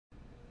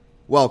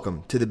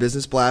Welcome to the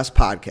Business Blast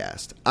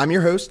podcast. I'm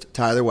your host,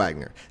 Tyler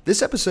Wagner.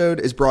 This episode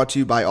is brought to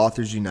you by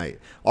Authors Unite.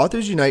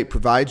 Authors Unite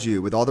provides you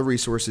with all the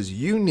resources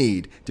you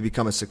need to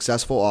become a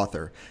successful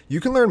author. You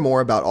can learn more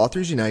about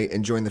Authors Unite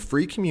and join the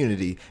free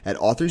community at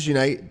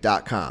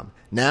authorsunite.com.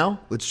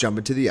 Now, let's jump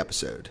into the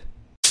episode.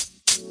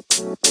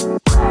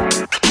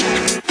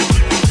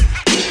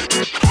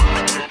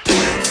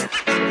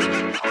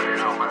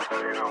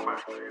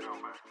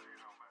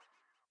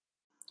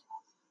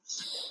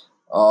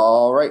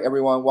 All right,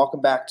 everyone.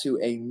 Welcome back to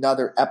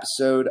another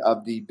episode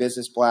of the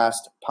Business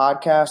Blast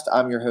podcast.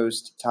 I'm your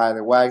host,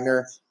 Tyler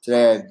Wagner.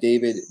 Today I have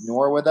David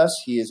Nour with us.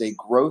 He is a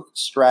growth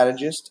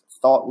strategist,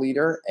 thought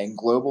leader, and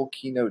global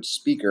keynote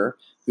speaker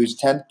whose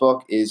 10th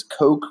book is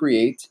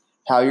Co-Create: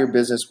 How Your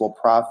Business Will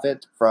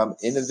Profit from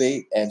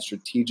Innovate and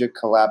Strategic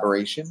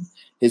Collaboration.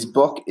 His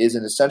book is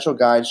an essential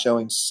guide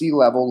showing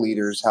C-level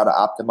leaders how to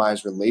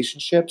optimize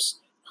relationships,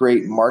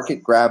 create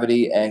market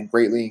gravity, and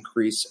greatly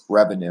increase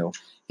revenue.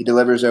 He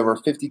delivers over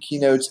 50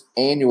 keynotes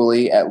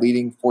annually at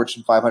leading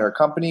Fortune 500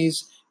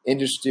 companies,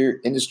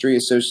 industry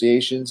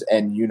associations,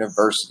 and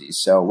universities.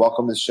 So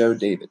welcome to the show,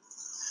 David.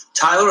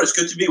 Tyler, it's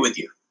good to be with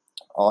you.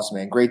 Awesome,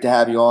 man. Great to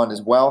have you on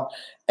as well.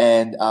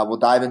 And we'll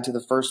dive into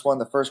the first one.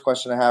 The first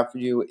question I have for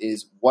you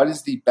is, what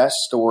is the best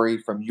story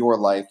from your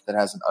life that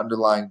has an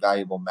underlying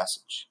valuable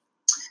message?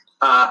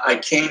 I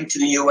came to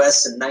the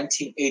U.S. in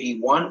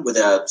 1981 with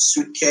a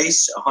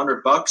suitcase,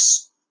 $100.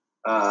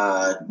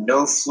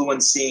 No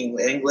fluency in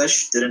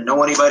English, didn't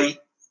know anybody,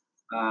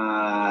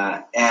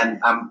 and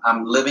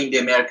I'm living the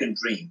American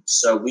dream.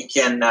 So we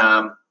can,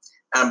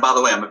 and by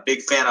the way, I'm a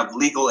big fan of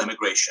legal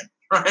immigration.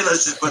 Right,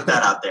 let's just put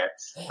that out there.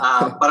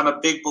 But I'm a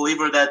big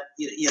believer that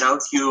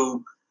if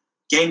you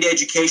gain the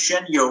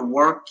education, you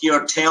work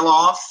your tail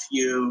off,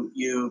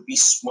 you be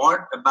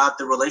smart about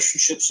the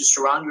relationships you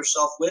surround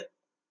yourself with.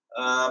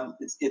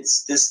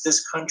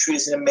 This country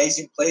is an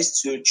amazing place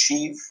to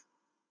achieve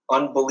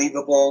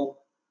unbelievable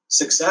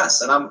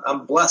success, and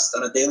I'm blessed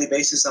on a daily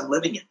basis. I'm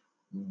living it.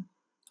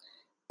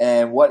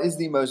 And what is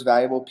the most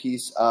valuable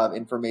piece of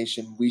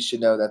information we should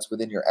know that's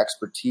within your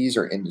expertise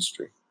or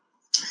industry?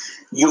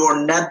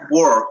 Your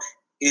network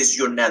is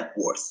your net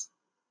worth.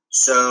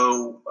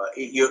 So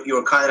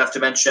you're kind enough to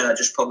mention I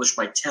just published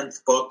my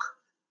 10th book.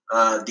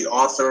 The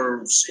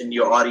authors in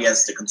your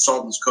audience, the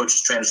consultants,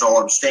 coaches, trainers all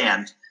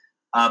understand.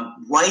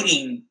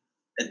 Writing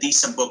a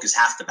decent book is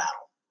half the battle.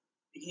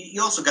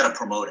 You also got to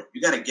promote it.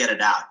 You got to get it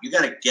out. You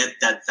got to get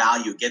that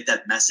value, get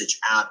that message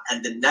out.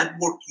 And the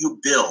network you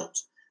build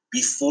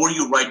before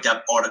you write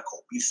that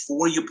article,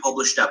 before you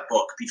publish that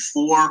book,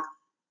 before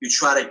you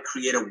try to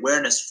create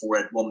awareness for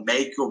it will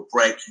make or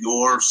break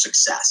your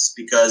success,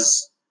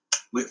 because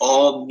we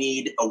all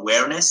need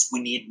awareness.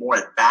 We need more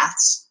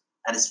at-bats.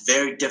 And it's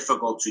very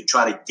difficult to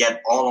try to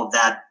get all of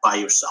that by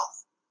yourself.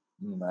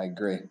 I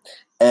agree.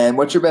 And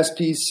what's your best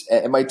piece?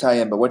 It might tie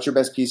in, but what's your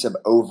best piece of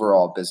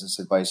overall business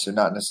advice? So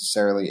not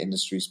necessarily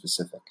industry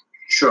specific.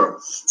 Sure.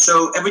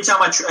 So every time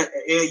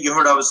you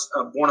heard I was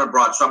born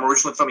abroad. So I'm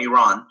originally from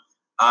Iran.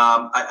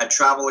 I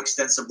travel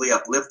extensively.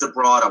 I've lived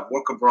abroad. I've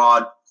worked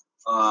abroad.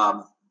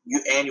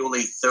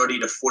 Annually 30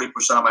 to 40%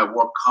 of my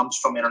work comes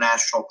from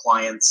international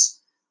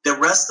clients. The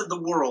rest of the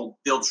world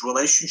builds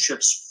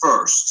relationships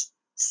first,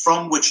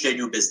 from which they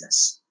do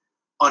business.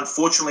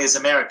 Unfortunately, as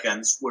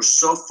Americans, we're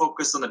so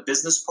focused on the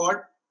business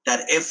part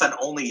that if and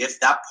only if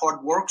that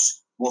part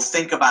works, we'll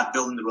think about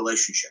building the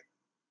relationship.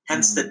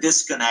 Hence the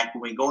disconnect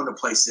when we go into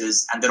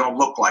places and they don't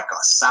look like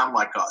us, sound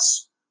like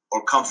us,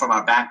 or come from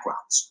our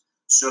backgrounds.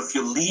 So if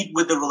you lead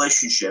with the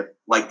relationship,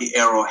 like the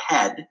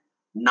arrowhead,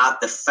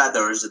 not the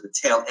feathers at the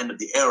tail end of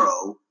the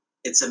arrow,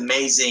 it's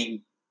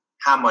amazing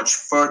how much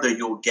further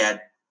you'll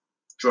get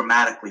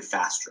dramatically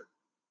faster.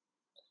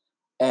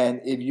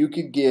 And if you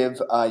could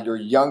give your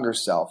younger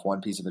self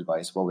one piece of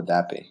advice, what would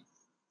that be?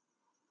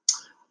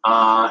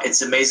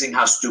 It's amazing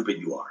how stupid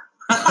you are.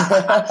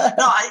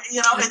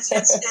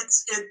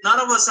 None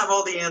of us have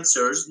all the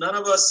answers. None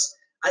of us,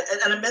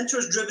 and a mentor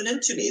is driven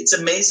into me. It's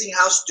amazing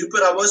how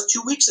stupid I was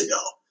 2 weeks ago.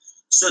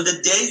 So the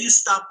day you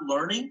stop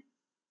learning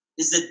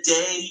is the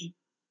day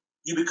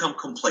you become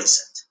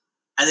complacent.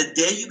 And the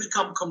day you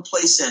become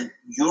complacent,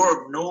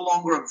 you're no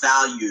longer of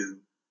value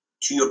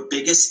to your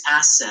biggest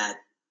asset,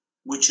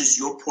 which is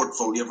your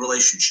portfolio of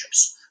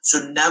relationships. So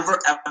never,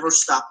 ever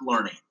stop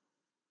learning.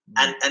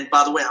 And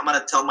by the way, I'm going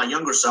to tell my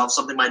younger self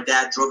something my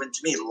dad drove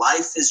into me.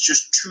 Life is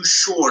just too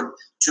short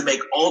to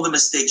make all the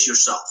mistakes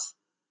yourself.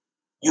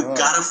 You've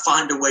got to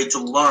find a way to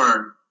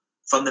learn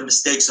from the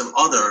mistakes of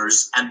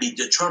others and be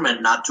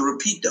determined not to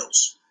repeat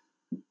those.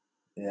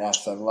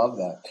 Yes, I love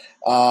that.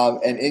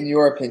 And in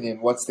your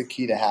opinion, what's the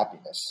key to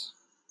happiness?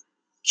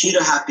 Key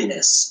to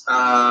happiness,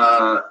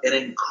 an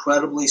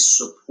incredibly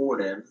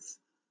supportive,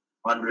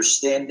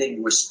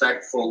 understanding,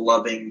 respectful,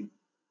 loving,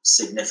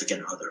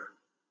 significant other.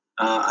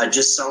 I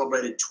just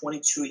celebrated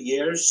 22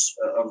 years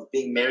of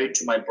being married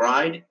to my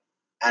bride,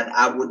 and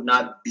I would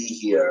not be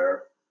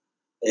here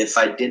if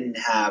I didn't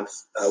have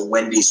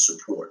Wendy's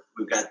support.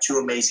 We've got two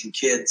amazing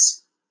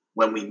kids.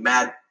 When we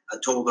met, I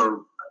told her,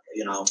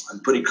 I'm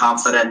pretty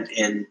confident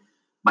in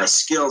my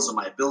skills and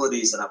my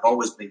abilities, and I've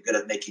always been good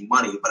at making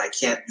money, but I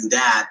can't do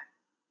that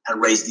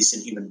and raise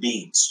decent human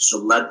beings.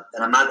 So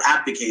and I'm not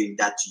advocating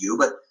that to you,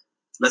 but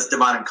let's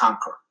divide and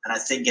conquer. And I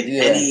think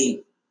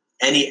in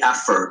any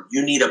effort,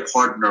 you need a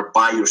partner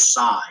by your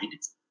side.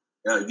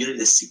 You need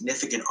a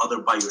significant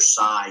other by your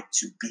side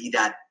to be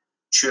that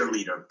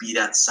cheerleader, be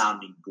that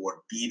sounding board,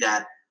 be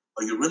that.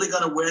 Are you really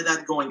going to wear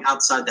that going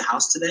outside the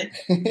house today?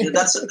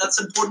 That's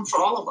important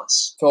for all of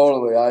us.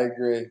 Totally, I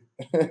agree.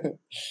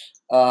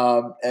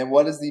 And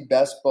what is the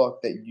best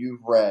book that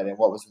you've read, and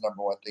what was the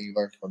number one thing you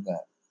learned from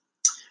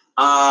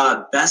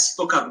that? Best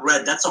book I've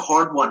read. That's a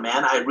hard one,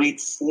 man. I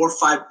read 4 or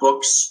 5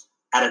 books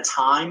at a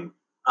time.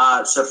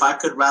 So if I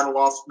could rattle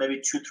off maybe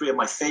 2, 3 of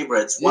my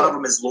favorites, one of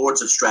them is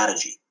Lords of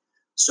Strategy.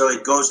 So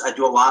I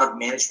do a lot of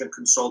management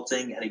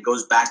consulting, and it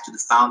goes back to the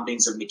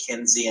foundings of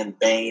McKinsey and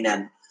Bain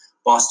and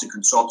Boston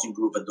Consulting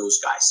Group and those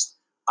guys.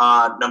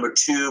 Number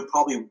 2,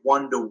 probably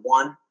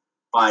 1-to-1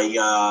 by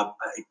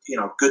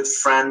good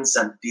friends,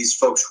 and these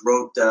folks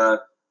wrote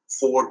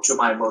forward to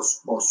my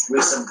most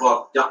recent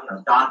book.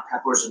 Don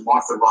Peppers and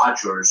Martha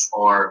Rogers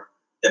are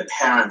the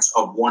parents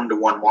of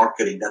 1-to-1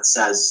 marketing. That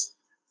says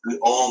we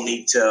all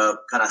need to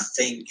kind of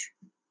think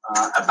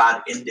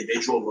about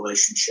individual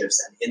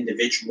relationships and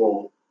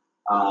individual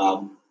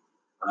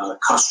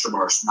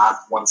customers, not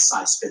one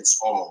size fits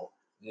all.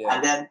 Yeah.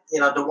 And then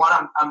the one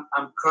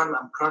I'm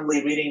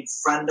currently reading,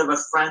 Friend of a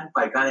Friend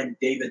by a guy named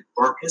David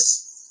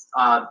Burkus.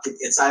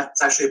 It's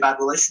actually about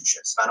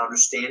relationships, about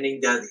understanding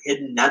the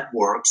hidden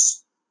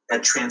networks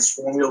that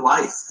transform your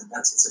life. And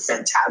it's a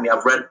fantastic. I mean,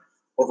 I've read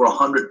over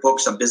 100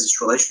 books on business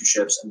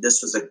relationships, and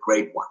this was a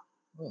great one.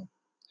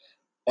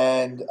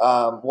 And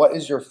what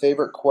is your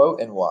favorite quote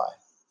and why?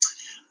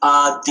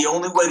 The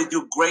only way to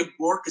do great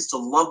work is to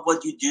love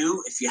what you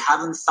do. If you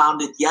haven't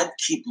found it yet,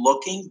 keep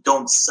looking.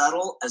 Don't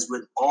settle. As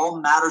with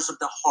all matters of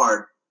the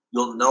heart,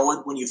 you'll know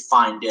it when you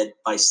find it,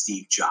 by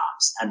Steve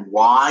Jobs. And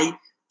why?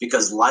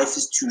 Because life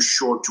is too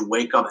short to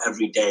wake up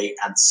every day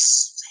and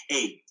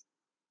hate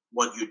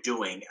what you're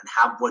doing and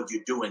have what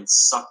you're doing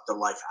suck the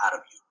life out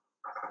of you.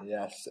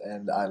 Yes,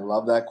 and I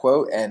love that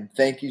quote. And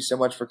thank you so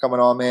much for coming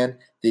on, man.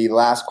 The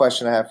last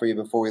question I have for you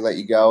before we let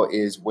you go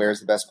is, where's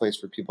the best place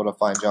for people to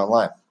find you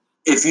online?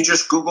 If you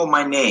just Google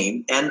my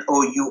name,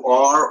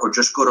 Nour, or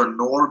just go to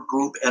Nour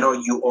Group,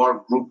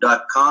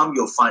 nourgroup.com,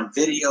 you'll find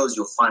videos,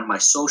 you'll find my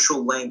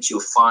social links, you'll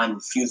find a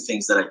few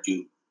things that I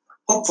do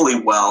hopefully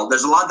well.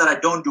 There's a lot that I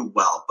don't do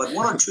well, but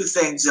 1 or 2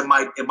 things it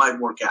might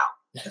work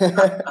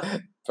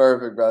out.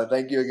 Perfect, brother.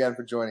 Thank you again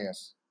for joining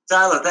us.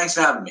 Tyler, thanks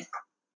for having me.